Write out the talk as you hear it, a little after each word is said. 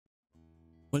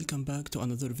Welcome back to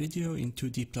another video in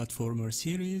 2D platformer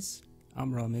series.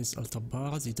 I'm Ramiz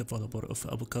Al-Tabbaa, the developer of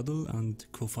Avocado and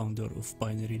co-founder of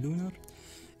Binary Lunar.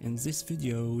 In this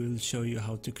video we'll show you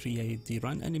how to create the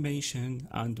run animation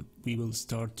and we will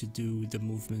start to do the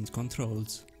movement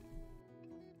controls.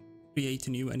 Create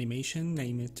a new animation,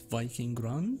 name it Viking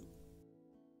Run.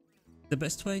 The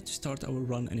best way to start our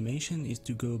run animation is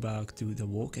to go back to the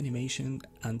walk animation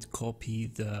and copy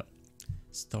the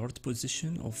start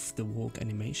position of the walk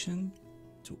animation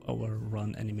to our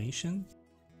run animation.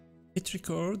 Hit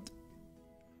record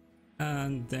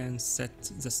and then set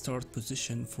the start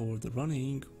position for the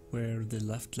running, where the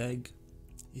left leg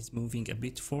is moving a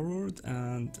bit forward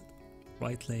and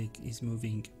right leg is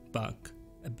moving back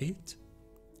a bit.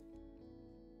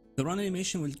 The run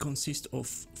animation will consist of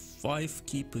 5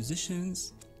 key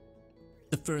positions.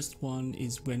 The first one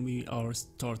is when we are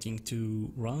starting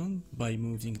to run by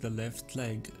moving the left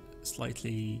leg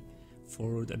slightly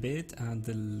forward a bit and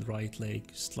the right leg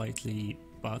slightly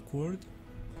backward.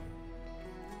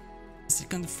 The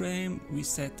second frame we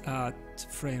set at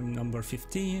frame number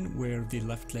 15, where the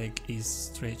left leg is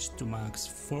stretched to max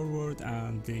forward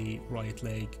and the right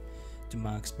leg to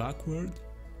max backward.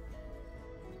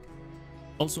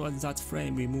 Also at that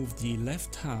frame we move the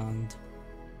left hand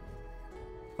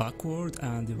backward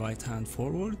and the right hand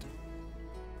forward.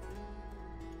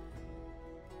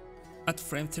 At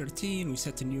frame 13 we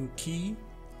set a new key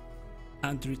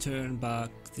and return back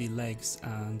the legs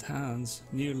and hands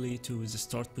nearly to the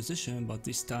start position, but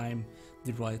this time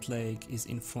the right leg is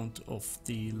in front of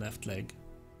the left leg.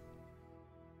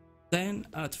 Then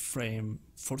at frame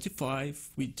 45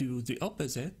 we do the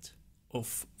opposite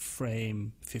of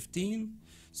frame 15,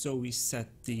 so we set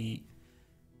the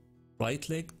right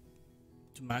leg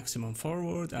to maximum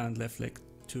forward and left leg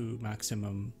to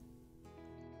maximum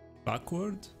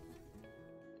backward.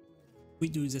 We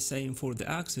do the same for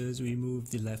the axes. We move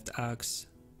the left axe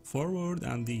forward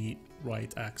and the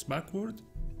right axe backward.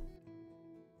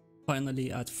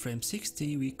 Finally at frame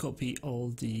 60 we copy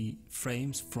all the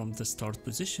frames from the start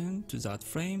position to that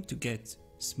frame to get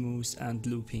smooth and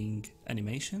looping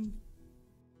animation.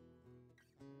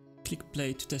 Click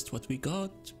play to test what we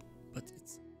got, but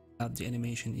it's the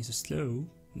animation is slow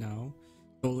now,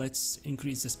 so let's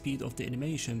increase the speed of the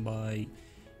animation by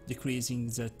decreasing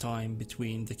the time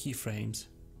between the keyframes.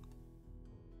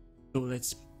 So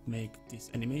let's make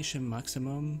this animation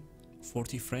maximum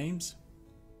 40 frames.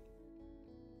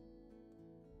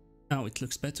 Now it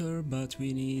looks better, but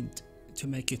we need to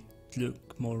make it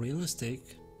look more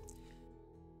realistic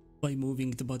by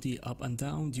moving the body up and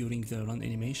down during the run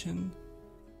animation.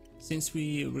 Since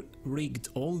we rigged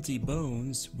all the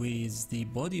bones with the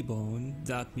body bone,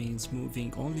 that means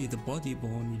moving only the body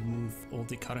bone will move all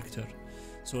the character.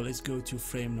 So let's go to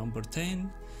frame number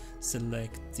 10,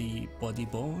 select the body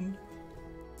bone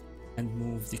and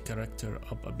move the character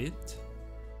up a bit.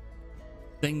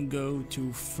 Then go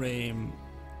to frame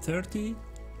 30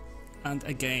 and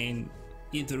again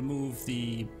either move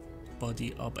the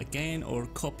body up again or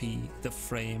copy the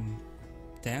frame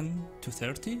 10 to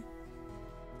 30.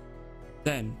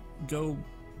 Then go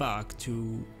back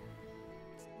to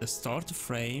the start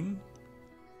frame,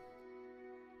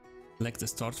 select the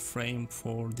start frame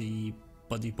for the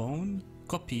body bone,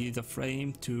 copy the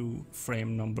frame to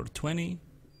frame number 20.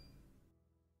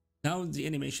 Now the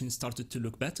animation started to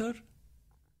look better.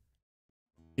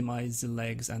 Optimize the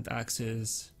legs and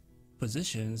axes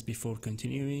positions before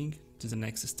continuing to the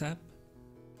next step.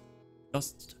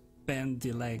 Just bend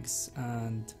the legs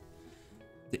and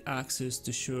the axis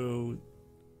to show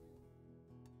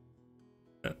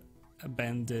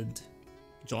bended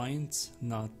joints,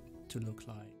 not to look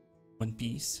like one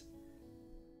piece.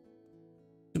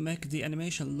 To make the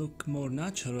animation look more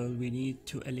natural, we need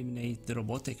to eliminate the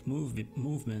robotic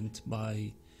movement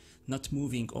by not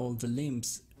moving all the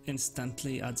limbs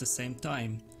instantly at the same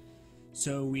time.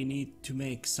 So we need to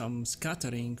make some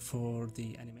scattering for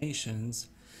the animations.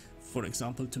 For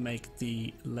example, to make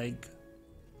the leg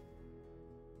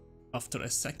after a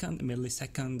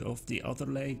millisecond of the other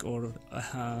leg, or a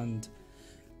hand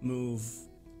move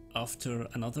after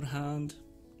another hand.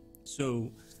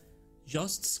 So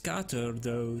just scatter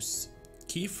those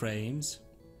keyframes.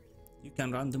 You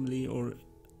can randomly or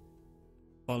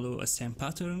follow a same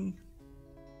pattern.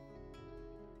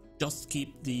 Just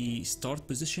keep the start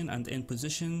position and end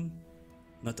position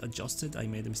not adjusted. I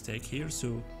made a mistake here,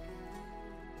 so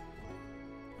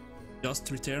just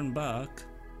return back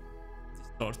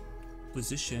the start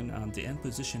position and the end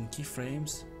position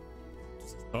keyframes to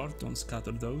start. Don't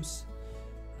scatter those,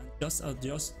 and just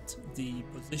adjust the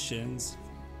positions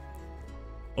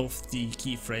of the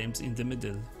keyframes in the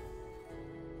middle.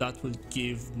 That will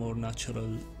give more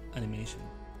natural animation.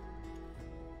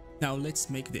 Now let's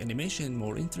make the animation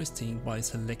more interesting by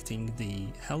selecting the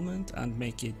helmet and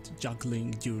make it juggling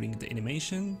during the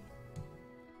animation.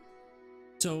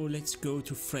 So let's go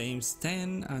to frames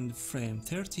 10 and frame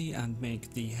 30 and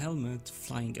make the helmet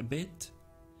flying a bit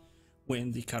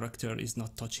when the character is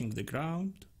not touching the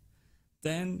ground.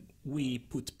 Then we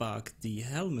put back the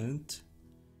helmet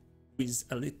with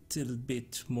a little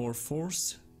bit more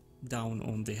force down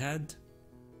on the head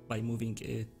by moving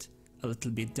it a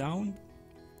little bit down.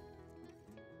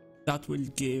 That will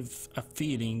give a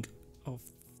feeling of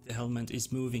the helmet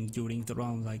is moving during the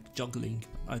round, like juggling,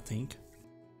 I think.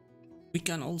 We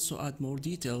can also add more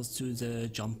details to the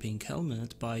jumping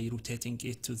helmet by rotating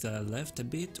it to the left a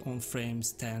bit on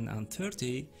frames 10 and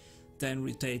 30, then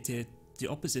rotate it the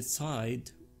opposite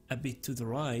side a bit to the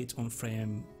right on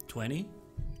frame 20.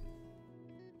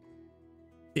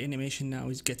 The animation now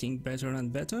is getting better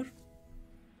and better.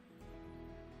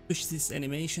 Push this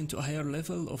animation to a higher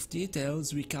level of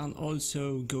details. We can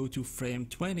also go to frame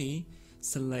 20,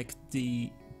 select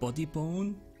the body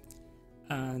bone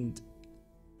and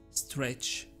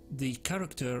stretch the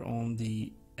character on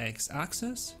the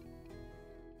x-axis.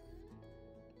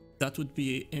 That would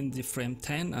be in the frame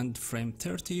 10 and frame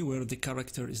 30 where the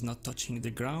character is not touching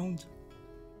the ground.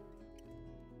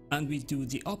 And we do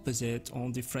the opposite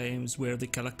on the frames where the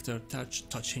character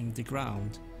touching the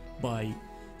ground by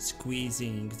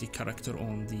squeezing the character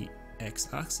on the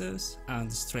x-axis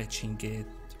and stretching it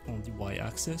on the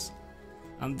y-axis,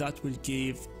 and that will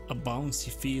give a bouncy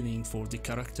feeling for the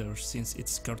character since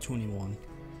it's cartoony one.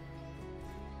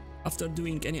 After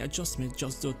doing any adjustment,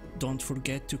 just don't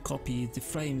forget to copy the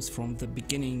frames from the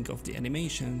beginning of the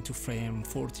animation to frame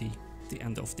 40, the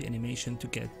end of the animation, to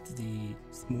get the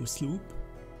smooth loop.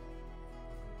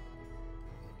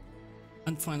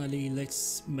 And finally,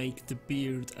 let's make the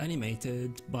beard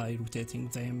animated by rotating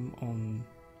them on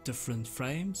different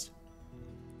frames.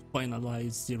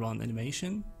 Finalize the run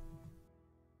animation.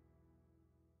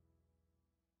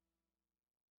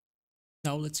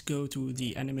 Now let's go to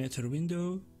the animator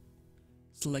window,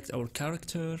 select our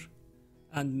character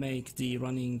and make the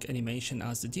running animation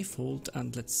as the default,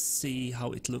 and let's see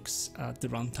how it looks at the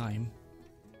runtime.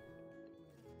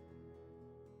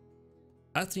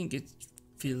 I think it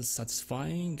feels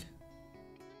satisfying.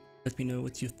 Let me know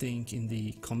what you think in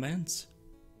the comments.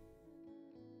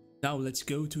 Now let's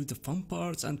go to the fun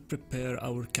parts and prepare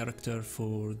our character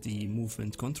for the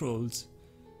movement controls.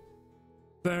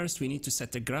 First, we need to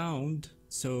set a ground,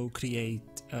 so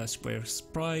create a square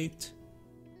sprite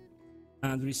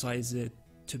and resize it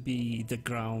to be the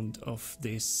ground of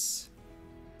this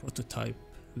prototype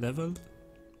level.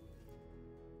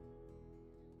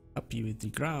 Happy with the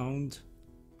ground.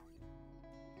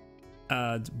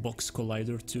 Add box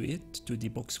collider to it, to the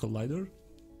box collider.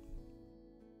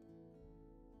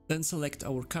 Then select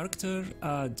our character,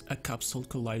 add a capsule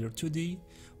collider 2D.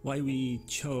 Why we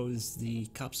chose the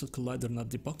capsule collider, not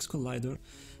the box collider?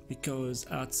 Because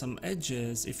at some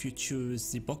edges, if you choose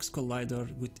the box collider,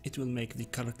 it will make the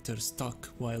character stuck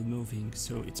while moving.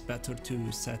 So it's better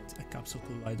to set a capsule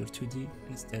collider 2D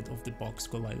instead of the box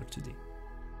collider 2D.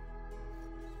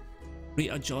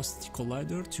 Readjust the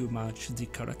collider to match the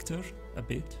character a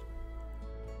bit.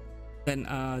 Then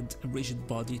add a rigid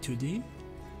body 2D.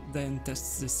 Then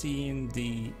test the scene.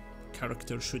 The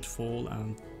character should fall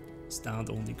and stand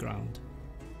on the ground.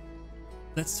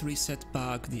 Let's reset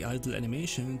back the idle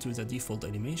animation to the default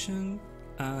animation.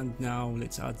 And now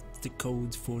let's add the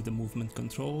code for the movement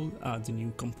control. Add a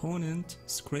new component,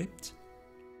 script.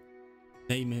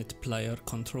 Name it player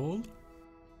control.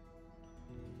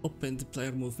 Open the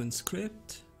player movement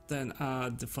script, then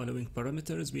add the following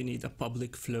parameters. We need a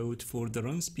public float for the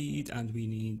run speed, and we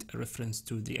need a reference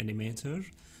to the animator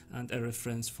and a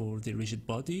reference for the rigid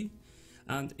body.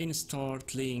 And in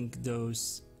start, link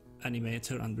those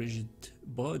animator and rigid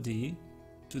body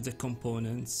to the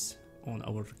components on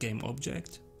our game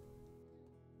object.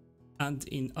 And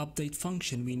in update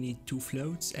function, we need two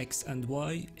floats, x and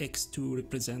y. X to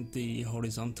represent the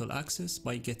horizontal axis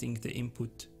by getting the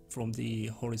input from the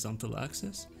horizontal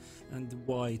axis, and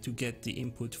y to get the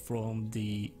input from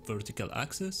the vertical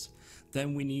axis.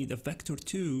 Then we need a vector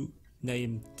 2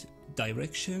 named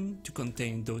direction to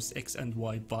contain those x and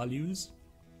y values.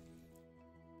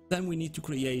 Then we need to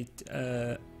create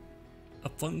a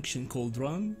function called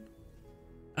run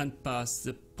and pass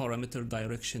the parameter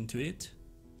direction to it.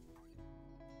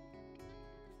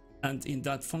 And in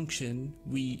that function,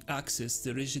 we access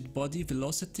the rigid body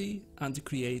velocity and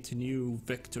create a new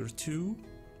vector 2.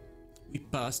 We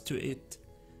pass to it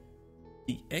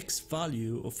the x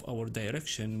value of our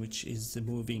direction, which is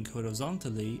moving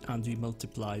horizontally, and we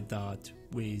multiply that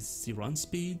with the run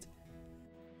speed.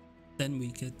 Then we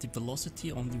get the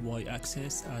velocity on the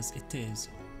y-axis as it is.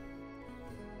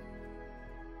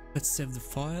 Let's save the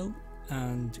file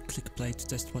and click play to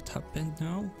test what happened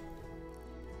now.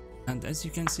 And as you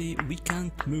can see, we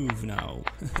can't move now.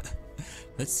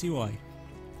 Let's see why.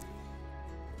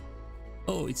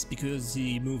 Oh, it's because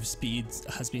the move speed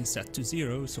has been set to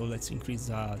 0, so let's increase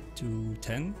that to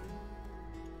 10.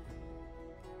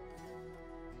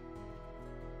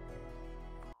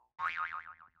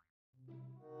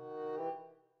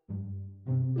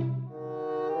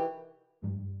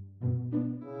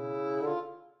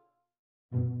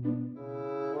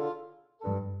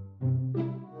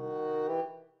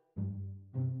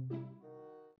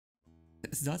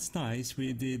 That's nice,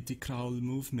 we did the crawl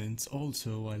movements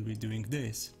also while we're doing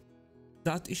this.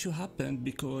 That issue happened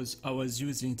because I was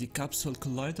using the capsule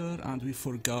collider and we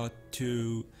forgot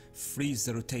to freeze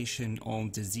the rotation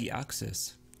on the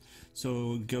z-axis.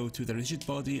 So go to the rigid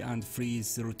body and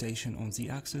freeze the rotation on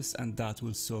z-axis, and that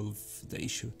will solve the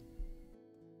issue.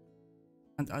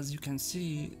 And as you can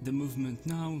see, the movement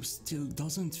now still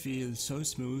doesn't feel so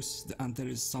smooth, and there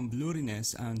is some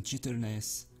blurriness and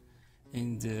jitteriness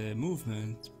in the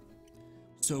movement.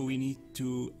 So we need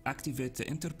to activate the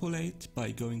interpolate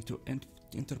by going to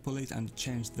interpolate and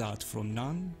change that from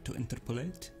none to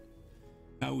interpolate.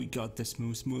 Now we got the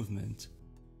smooth movement.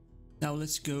 Now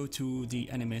let's go to the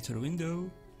animator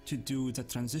window to do the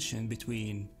transition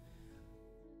between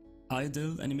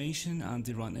idle animation and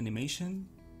the run animation.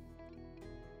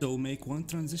 So make one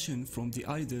transition from the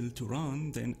idle to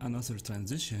run, then another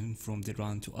transition from the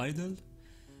run to idle,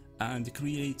 and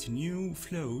create new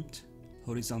float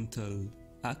horizontal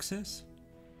axis.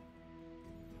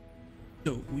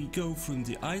 So we go from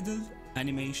the idle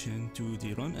animation to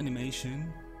the run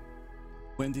animation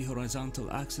when the horizontal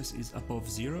axis is above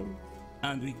 0,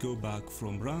 and we go back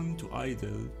from run to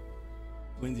idle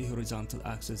when the horizontal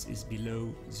axis is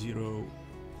below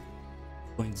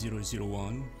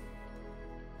 0.001.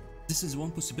 This is one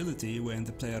possibility when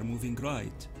the player moving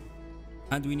right.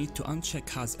 And we need to uncheck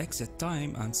has exit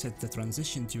time and set the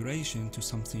transition duration to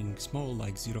something small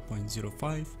like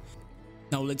 0.05.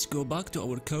 Now let's go back to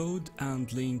our code and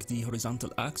link the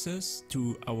horizontal axis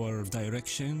to our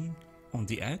direction on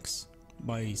the X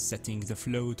by setting the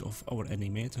float of our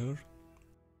animator.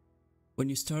 When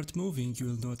you start moving, you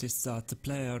will notice that the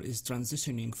player is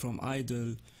transitioning from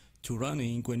idle to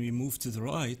running when we move to the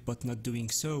right, but not doing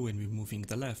so when we're moving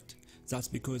the left. That's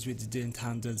because we didn't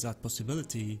handle that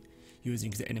possibility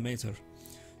using the animator.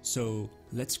 So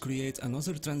let's create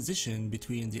another transition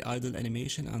between the idle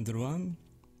animation and the run,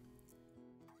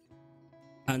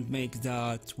 and make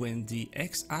that when the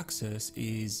x-axis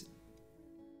is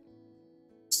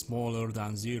smaller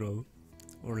than 0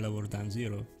 or lower than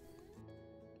 0.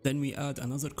 Then we add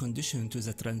another condition to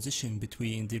the transition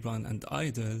between the run and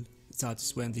idle.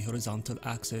 That's when the horizontal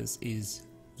axis is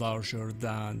larger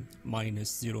than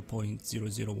minus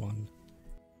 0.001.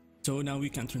 So now we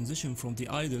can transition from the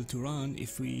idle to run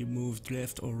if we moved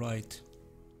left or right.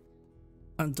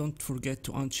 And don't forget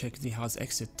to uncheck the has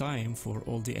exit time for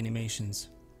all the animations.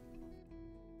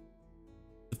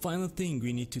 The final thing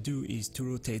we need to do is to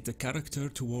rotate the character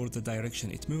toward the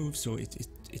direction it moves. So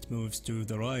it moves to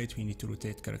the right, we need to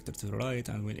rotate character to the right,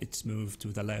 and when it's moved to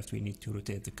the left, we need to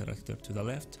rotate the character to the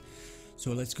left.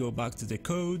 So let's go back to the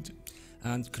code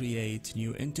and create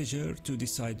new integer to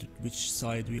decide which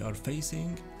side we are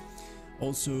facing.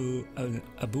 Also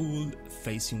a bool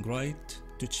facing right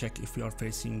to check if we are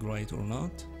facing right or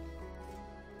not.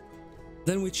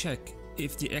 Then we check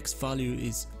if the x value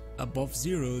is above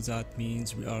 0, that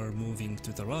means we are moving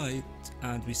to the right,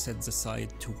 and we set the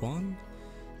side to 1.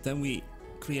 Then we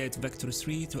create vector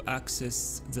 3 to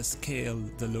access the scale,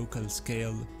 the local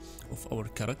scale of our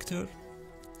character.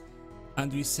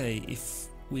 And we say if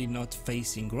we're not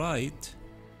facing right,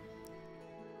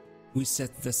 we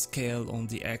set the scale on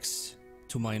the x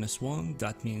to -1,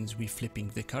 that means we're flipping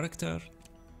the character.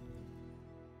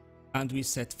 And we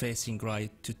set facing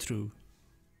right to true.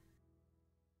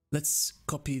 Let's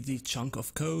copy the chunk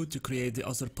of code to create the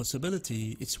other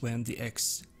possibility. It's when the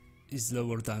x is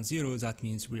lower than 0, that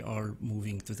means we are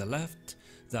moving to the left.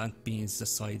 That means the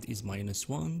side is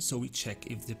 -1, so we check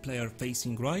if the player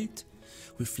facing right,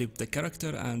 we flip the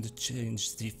character and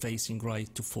change the facing right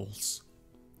to false.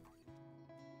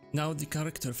 Now the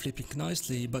character flipping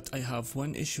nicely, but I have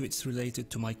one issue. It's related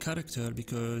to my character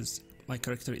because my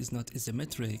character is not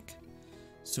isometric.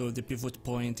 So the pivot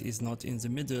point is not in the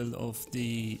middle of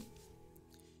the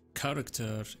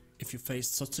character. If you face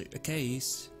such a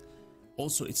case,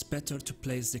 Also, it's better to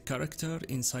place the character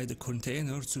inside the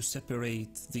container to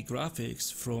separate the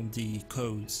graphics from the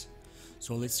codes.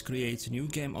 So let's create a new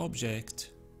game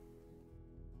object.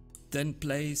 Then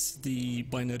place the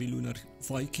binary lunar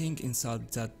Viking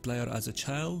inside that player as a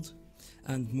child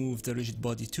and move the rigid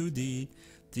body 2D,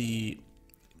 the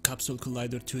capsule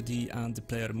collider 2D and the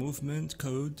player movement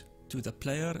code to the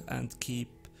player, and keep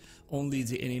only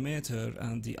the animator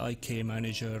and the IK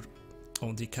manager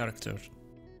on the character.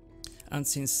 And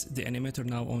since the animator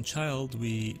now on child,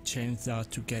 we change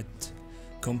that to get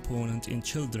component in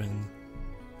children.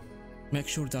 Make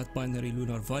sure that binary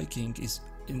lunar Viking is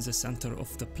in the center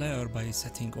of the player by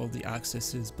setting all the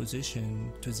axes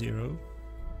position to 0.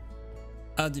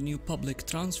 Add a new public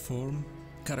transform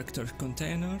character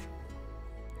container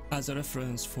as a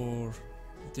reference for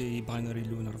the binary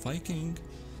lunar Viking.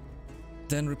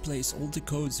 Then replace all the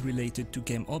codes related to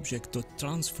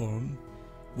GameObject.transform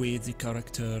with the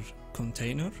character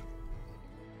container.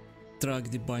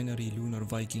 Drag the binary lunar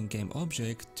Viking game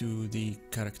object to the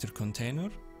character container,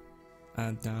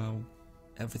 and now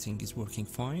everything is working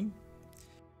fine.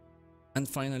 And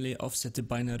finally offset the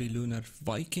binary lunar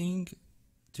Viking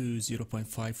to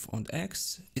 0.5 on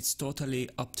X. It's totally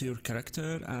up to your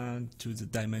character and to the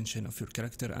dimension of your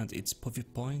character and its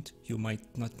pivot point. You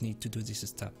might not need to do this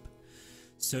step.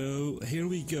 So here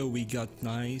we go, we got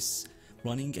nice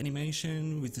running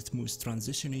animation with the smooth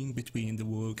transitioning between the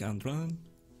walk and run.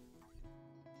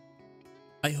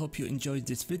 I hope you enjoyed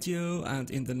this video, and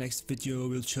in the next video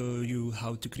we'll show you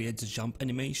how to create the jump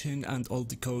animation and all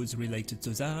the codes related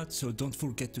to that, so don't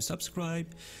forget to subscribe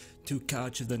to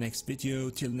catch the next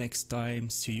video. Till next time,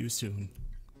 see you soon.